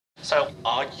So,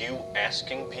 are you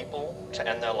asking people to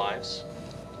end their lives?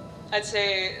 I'd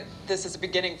say this is a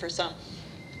beginning for some.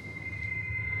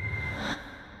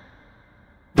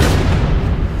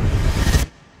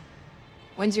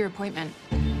 When's your appointment?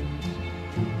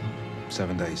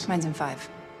 7 days. Mine's in 5.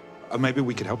 Maybe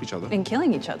we could help each other. In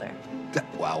killing each other.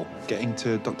 Well, getting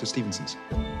to Dr. Stevenson's.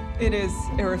 It is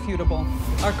irrefutable.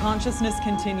 Our consciousness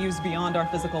continues beyond our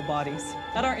physical bodies.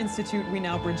 At our institute, we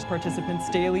now bridge participants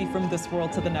daily from this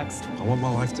world to the next. I want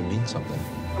my life to mean something.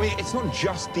 I mean, it's not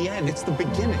just the end, it's the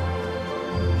beginning.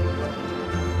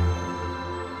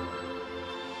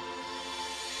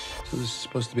 So this is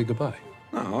supposed to be goodbye?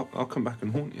 No, I'll come back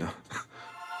and haunt you.